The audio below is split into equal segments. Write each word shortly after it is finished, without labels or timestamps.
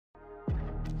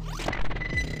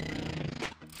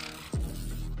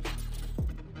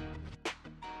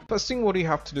first thing what you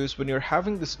have to do is when you're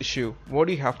having this issue, what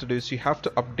you have to do is you have to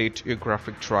update your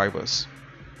graphic drivers,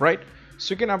 right?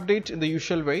 So you can update in the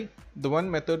usual way. The one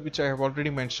method which I have already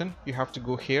mentioned, you have to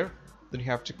go here, then you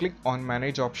have to click on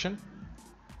manage option,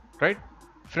 right?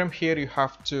 From here you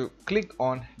have to click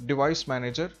on device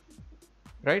manager,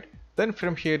 right? Then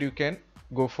from here you can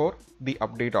go for the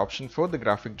update option for the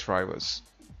graphic drivers.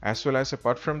 As well as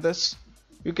apart from this,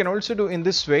 you can also do in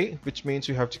this way, which means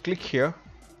you have to click here,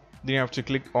 then you have to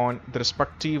click on the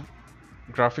respective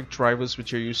graphic drivers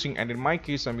which you're using, and in my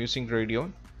case I'm using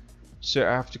Radeon, so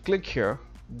I have to click here,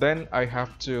 then I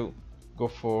have to go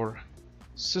for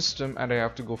system and I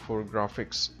have to go for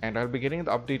graphics, and I'll be getting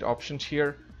the update options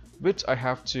here, which I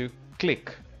have to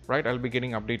click, right? I'll be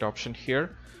getting update option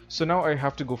here. So now I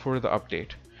have to go for the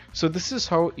update. So this is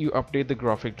how you update the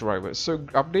graphic drivers. So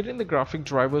updating the graphic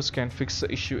drivers can fix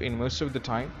the issue in most of the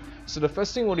time. So the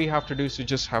first thing what you have to do is you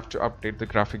just have to update the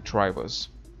graphic drivers,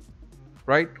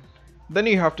 right? Then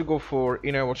you have to go for,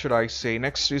 what should I say,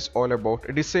 next is all about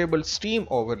a disable Steam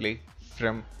overlay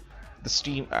from the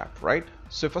Steam app, right?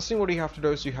 So first thing what you have to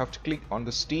do is you have to click on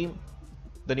the Steam,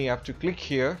 then you have to click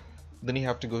here, then you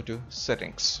have to go to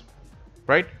settings,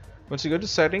 right? Once you go to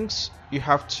settings, you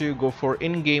have to go for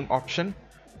in-game option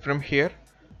from here.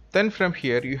 Then from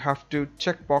here you have to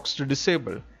check box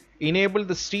to enable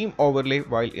the Steam overlay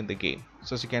while in the game.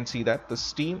 So as you can see that the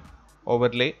Steam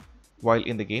overlay while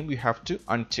in the game, you have to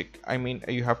untick.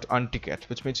 You have to untick it,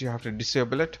 which means you have to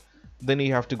disable it. Then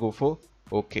you have to go for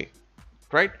OK,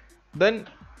 right? Then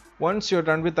once you're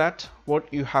done with that,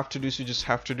 what you have to do is you just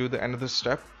have to do the another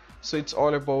step. So it's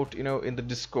all about, in the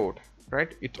Discord,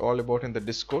 right? It's all about in the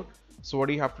Discord. So what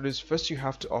you have to do is first you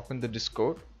have to open the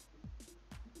Discord.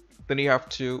 Then you have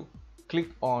to click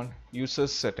on user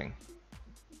setting,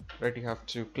 right? You have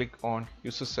to click on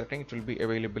user setting. It will be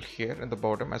available here in the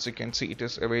bottom. As you can see, it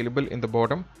is available in the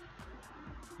bottom,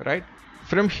 right?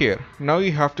 From here, now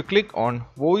you have to click on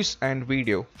voice and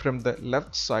video from the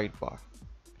left sidebar,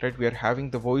 right? We are having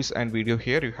the voice and video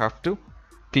here. You have to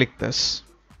click this.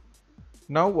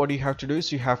 Now what you have to do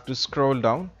is you have to scroll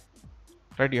down,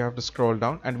 right? You have to scroll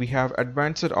down and we have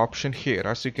advanced option here,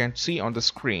 as you can see on the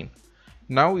screen.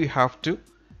 Now you have to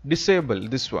disable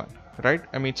this one, right?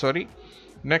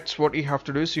 Next what you have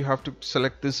to do is you have to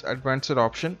select this advanced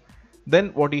option. Then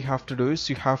what you have to do is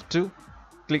you have to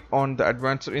click on the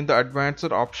advanced. In the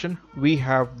advanced option we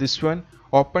have this one,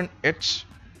 Open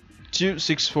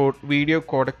H.264 video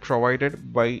codec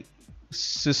provided by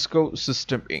Cisco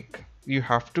System Inc. You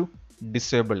have to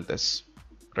disable this,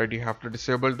 right? You have to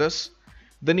disable this.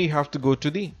 Then you have to go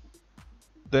to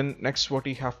then next what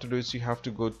you have to do is you have to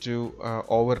go to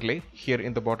overlay here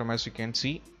in the bottom. As you can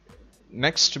see,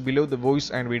 next below the voice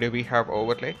and video we have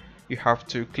overlay. You have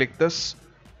to click this.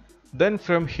 Then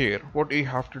from here what you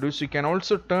have to do is you can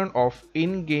also turn off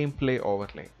in-game play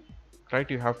overlay, right?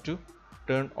 You have to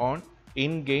turn on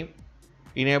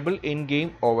enable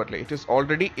in-game overlay. It is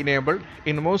already enabled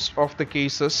in most of the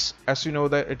cases, as you know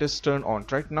that it is turned on,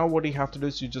 right? Now what you have to do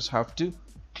is you just have to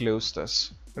close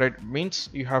this, right? Means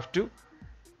you have to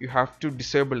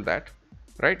disable that,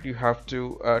 right? You have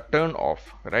to turn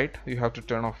off, right? You have to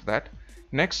turn off that.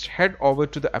 Next, head over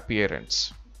to the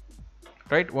appearance,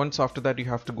 right? Once after that you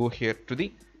have to go here to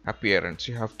the appearance.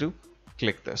 You have to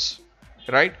click this,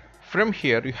 right? From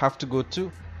here you have to go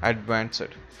to advanced.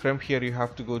 From here you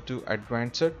have to go to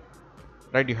advanced,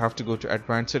 right? You have to go to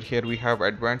advanced. Here we have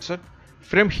advanced.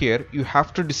 From here you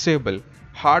have to disable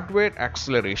hardware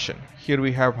acceleration. Here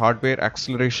we have hardware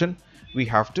acceleration. We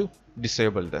have to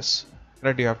disable this,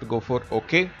 right? You have to go for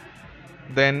OK.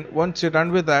 Then once you're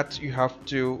done with that,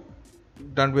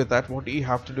 what you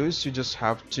have to do is you just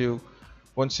have to,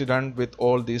 once you're done with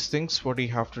all these things, what you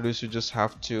have to do is you just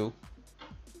have to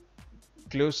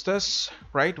close this,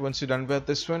 right? Once you're done with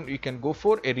this one, you can go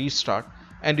for a restart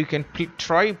and you can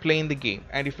try playing the game.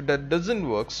 And if that doesn't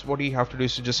work, what you have to do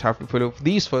is you just have to follow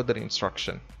these further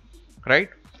instruction, right?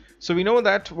 So we know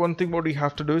that one thing what you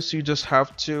have to do is you just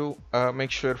have to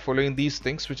make sure following these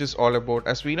things, which is all about,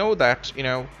 as we know that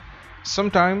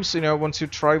sometimes once you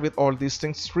try with all these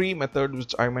things, 3 methods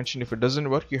which I mentioned, if it doesn't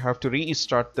work, you have to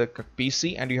restart the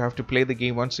PC and you have to play the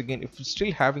game once again. If you're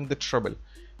still having the trouble,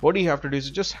 what you have to do is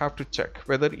you just have to check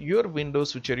whether your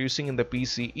Windows which you're using in the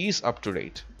PC is up to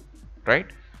date, right?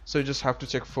 So you just have to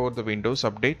check for the Windows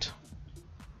update,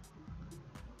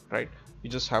 right?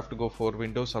 You just have to go for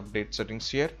Windows update settings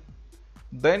here.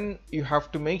 Then you have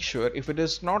to make sure if it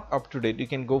is not up to date, you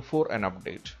can go for an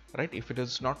update, right? If it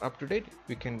is not up to date,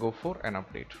 you can go for an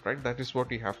update, right? That is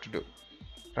what you have to do,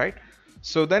 right?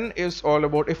 So then is all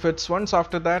about, if it's once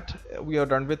after that we are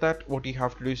done with that, what you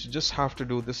have to do is you just have to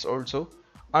do this also.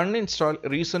 uninstall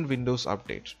recent Windows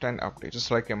update 10 update,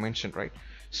 just like I mentioned, right?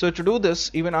 So to do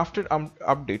this, even after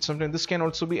update, sometimes this can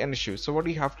also be an issue. So what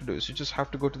you have to do is you just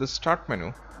have to go to the start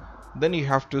menu, then you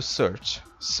have to search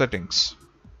settings.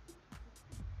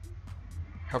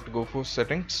 You have to go for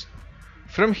settings.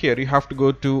 From here you have to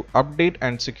go to update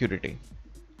and security,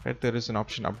 right? There is an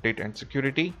option update and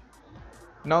security.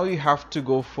 Now you have to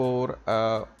go for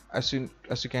as you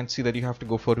can see that you have to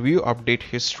go for view update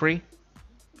history,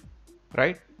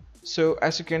 right? So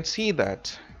as you can see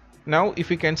that now, if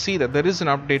you can see that there is an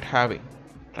update having,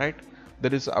 right?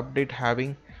 There is an update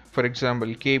having, for example,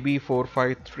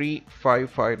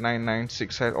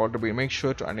 KB453559996 had already. Make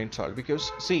sure to uninstall,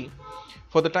 because see,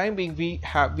 for the time being we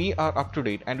are up to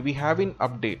date and we have an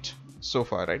update so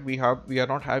far, right? We are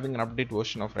not having an update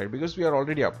version of, right, because we are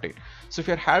already update. So if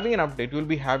you're having an update, you'll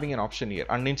be having an option here,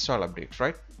 uninstall update,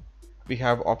 right? We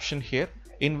have option here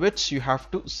in which you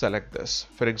have to select this.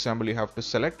 For example, you have to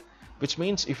select, which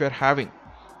means if you're having,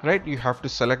 right, you have to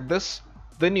select this,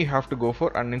 then you have to go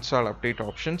for uninstall update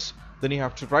options, then you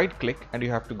have to right click and you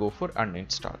have to go for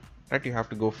uninstall, right? You have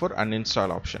to go for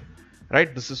uninstall option,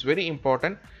 right? This is very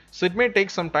important. So it may take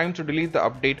some time to delete the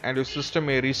update and your system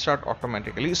may restart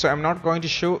automatically. So I'm not going to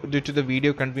show due to the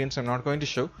video convenience, I'm not going to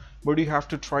show, but you have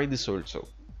to try this also,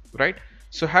 right?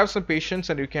 So have some patience,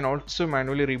 and you can also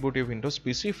manually reboot your Windows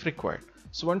PC if required.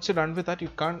 So once you're done with that, you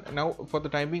can't, now for the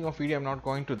time being of video I'm not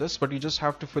going to this, but you just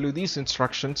have to follow these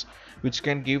instructions which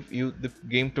can give you the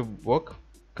game to work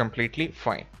completely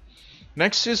fine.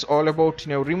 Next is all about,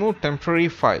 remove temporary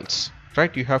files,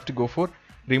 right? You have to go for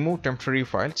remove temporary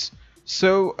files.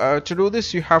 So to do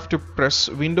this you have to press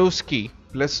Windows key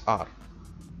plus R,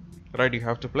 right? You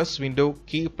have to press Windows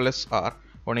key plus R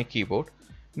on a keyboard.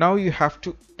 Now you have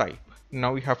to type,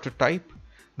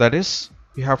 that is,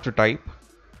 you have to type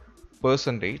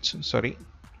percentage, sorry,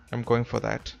 I'm going for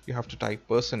that. You have to type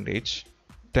percentage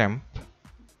temp,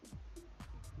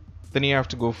 then you have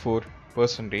to go for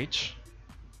percentage,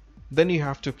 then you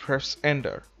have to press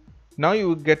enter. Now you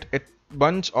will get a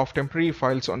bunch of temporary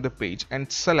files on the page,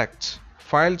 and select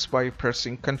files by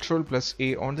pressing Ctrl plus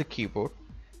A on the keyboard.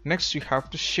 Next you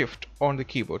have to shift on the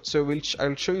keyboard, so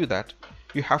I'll show you that.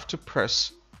 You have to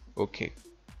press OK.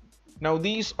 Now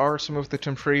these are some of the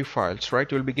temporary files,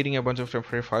 right? You'll be getting a bunch of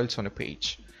temporary files on a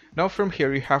page. Now from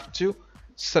here you have to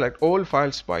select all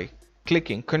files by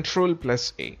clicking Ctrl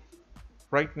plus A.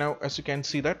 Right now as you can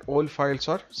see that all files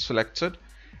are selected,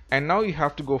 and now you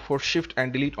have to go for shift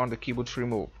and delete on the keyboard to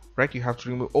remove, right? You have to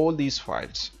remove all these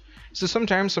files. So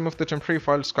sometimes some of the temporary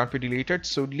files can't be deleted,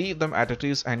 so leave them as it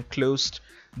is and closed.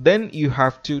 Then you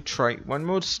have to try one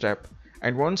more step,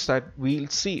 and once that, we'll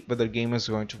see whether the game is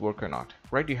going to work or not,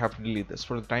 right? You have to delete this.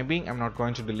 For the time being I'm not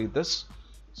going to delete this,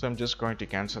 so I'm just going to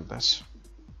cancel this,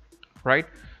 right?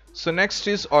 So next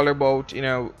is all about,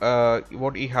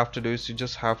 what you have to do is you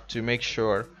just have to make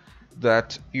sure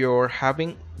that you're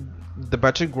having the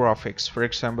better graphics. For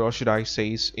example, or should I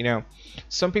say is,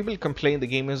 some people complain the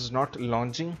game is not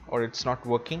launching or it's not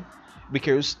working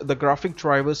because the graphic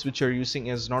drivers which you're using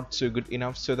is not so good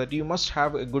enough. So that you must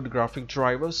have a good graphic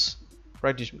drivers,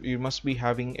 right? You must be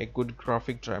having a good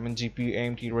graphic driver, GPU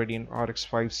AMD Radeon RX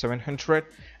 5700,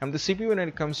 and the CPU when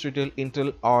it comes to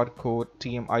Intel Core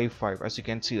TM i5, as you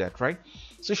can see that, right?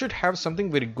 So you should have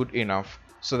something very good enough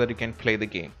so that you can play the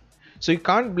game. So you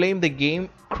can't blame the game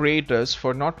creators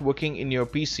for not working in your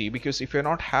PC, because if you're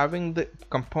not having the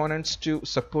components to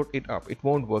support it up, it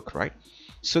won't work, right?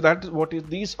 So that is what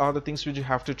these are the things which you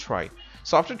have to try.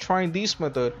 So after trying these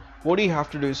method, what you have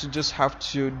to do is you just have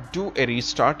to do a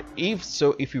restart.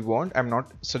 If you want, I'm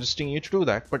not suggesting you to do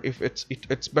that, but if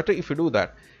it's better if you do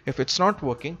that. If it's not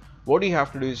working, what you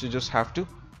have to do is you just have to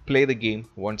play the game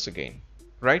once again,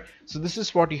 right? So this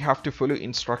is what you have to follow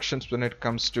instructions when it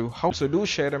comes to how. So do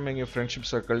share among your friendship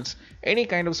circles. Any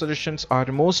kind of suggestions are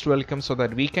most welcome, so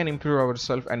that we can improve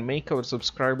ourselves and make our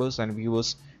subscribers and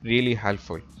viewers really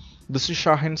helpful. This is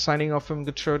Shahin signing off from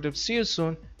Good Show Tips. See you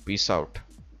soon. Peace out.